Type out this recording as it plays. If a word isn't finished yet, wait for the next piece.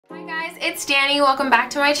Guys, it's Dani. Welcome back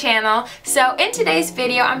to my channel. So in today's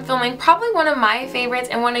video, I'm filming probably one of my favorites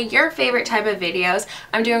and one of your favorite type of videos.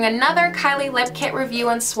 I'm doing another KYLIE lip kit review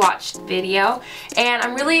and swatch video, and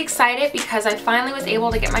I'm really excited because I finally was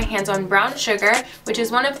able to get my hands on Brown Sugar, which is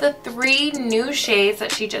one of the 3 new shades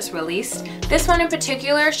that she just released. This one in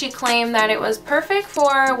particular, she claimed that it was perfect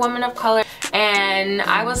for a woman of color, and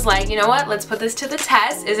I was like, you know what, let's put this to the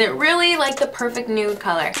test. Is it really like the perfect nude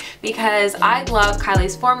color? Because I love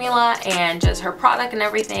KYLIE's formula and just her product and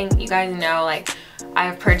everything. You guys know, like,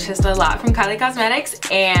 I've purchased a lot from KYLIE Cosmetics,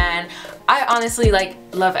 and I honestly like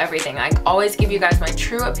love everything. I always give you guys my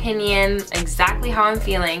true opinion, exactly how I'm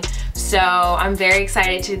feeling. So I'm very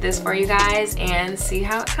excited to do this for you guys and see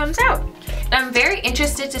how it comes out. And I'm very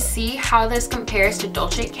interested to see how this compares to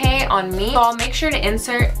Dolce K on me. So I'll make sure to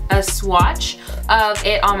insert a swatch of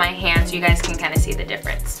it on my hand so you guys can kind of see the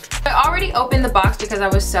difference. I already opened the box because I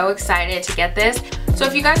was so excited to get this. So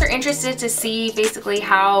if you guys are interested to see basically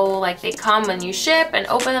how like they come when you ship and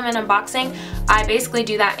open them in unboxing, I basically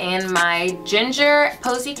do that in my Ginger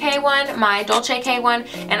Posy K one, my Dolce K one,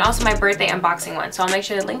 and also my birthday unboxing one. So I'll make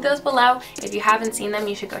sure to link those below. If you haven't seen them,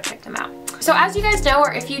 you should go check them out. So as you guys know,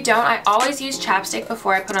 or if you don't, I always use chapstick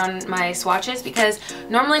before I put on my swatches, because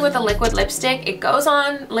normally with a liquid lipstick, it goes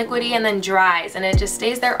on liquidy and then dries, and it just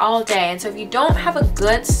stays there all day. And so if you don't have a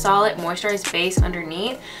good solid moisturized base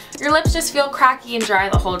underneath, your lips just feel cracky and dry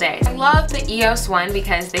the whole day. I love the EOS one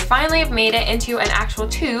because they finally have made it into an actual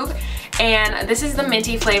tube, and this is the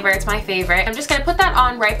minty flavor. It's my favorite. I'm just gonna put that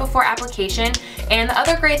on right before application. And the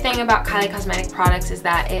other great thing about KYLIE Cosmetic products is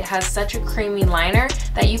that it has such a creamy liner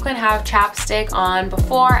that you can have chapstick on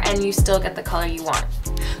before and you still get the color you want.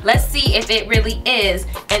 Let's see if it really is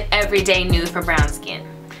an everyday nude for brown skin,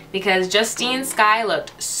 because Justine Skye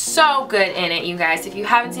looked so good in it, you guys. If you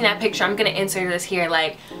haven't seen that picture, I'm gonna insert this here.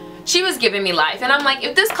 Like, she was giving me life, and I'm like,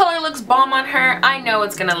 if this color looks bomb on her, I know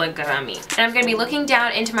it's gonna look good on me. And I'm gonna be looking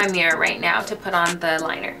down into my mirror right now to put on the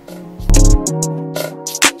liner.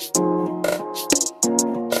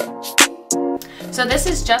 So this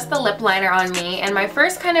is just the lip liner on me, and my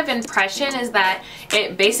first kind of impression is that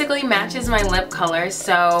it basically matches my lip color,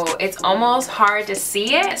 so it's almost hard to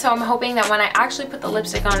see it. So I'm hoping that when I actually put the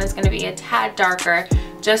lipstick on, it's going to be a tad darker,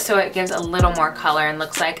 just so it gives a little more color and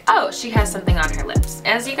looks like, oh, she has something on her lips.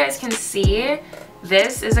 As you guys can see,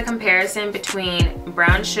 this is a comparison between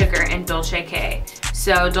Brown Sugar and Dolce K.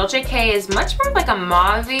 So Dolce K is much more like a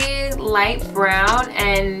mauve light brown,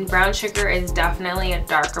 and Brown Sugar is definitely a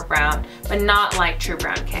darker brown, but not like true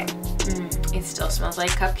Brown K. It still smells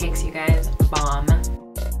like cupcakes, you guys. Bomb.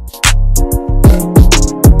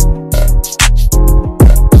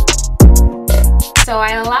 So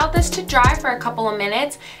I allowed this to dry for a couple of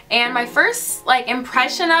minutes, and my first like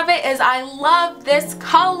impression of it is I love this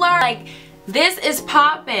color. Like, this is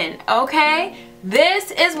poppin', okay? This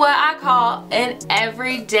is what I call an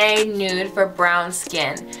everyday nude for brown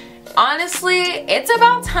skin. Honestly, it's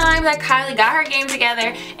about time that KYLIE got her game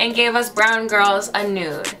together and gave us brown girls a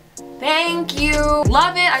nude. Thank you.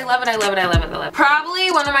 Love it. I love it. I love it. I love it. I love it. Probably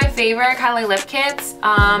one of my favorite KYLIE lip kits.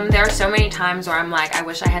 There are so many times where I'm like, I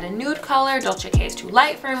wish I had a nude color. Dolce K is too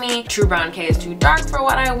light for me. True Brown K is too dark for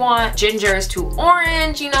what I want. Ginger is too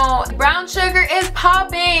orange, you know. Brown Sugar is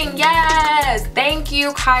popping. Yes. Thank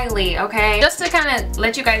you, KYLIE. Okay. Just to kind of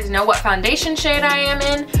let you guys know what foundation shade I am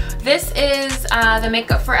in. This is the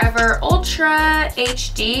Makeup Forever Ultra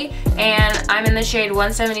HD, and I'm in the shade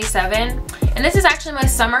 177. And this is actually my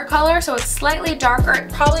summer color, so it's slightly darker.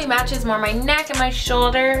 It probably matches more my neck and my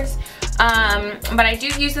shoulders. But I do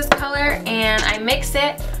use this color, and I mix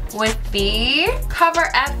it with the Cover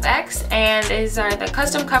FX, and these are the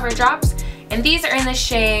custom cover drops, and these are in the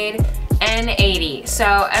shade N80.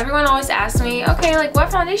 So everyone always asks me, okay, like,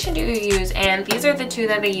 what foundation do you use? And these are the 2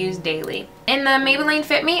 that I use daily. In the Maybelline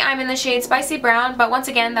Fit Me, I'm in the shade Spicy Brown, but once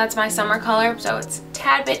again, that's my summer color, so it's a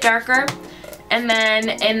tad bit darker. And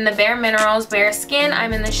then in the Bare Minerals Bare Skin,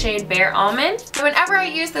 I'm in the shade Bare Almond. And whenever I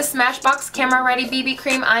use the Smashbox Camera Ready BB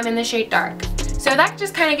Cream, I'm in the shade Dark. So that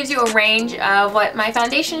just kind of gives you a range of what my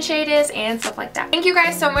foundation shade is and stuff like that. Thank you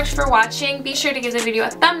guys so much for watching. Be sure to give the video a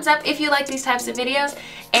thumbs up if you like these types of videos,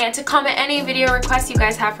 and to comment any video requests you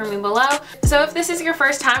guys have for me below. So if this is your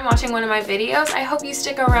first time watching one of my videos, I hope you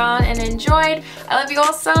stick around and enjoyed. I love you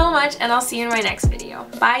all so much, and I'll see you in my next video.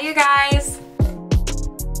 Bye, you guys!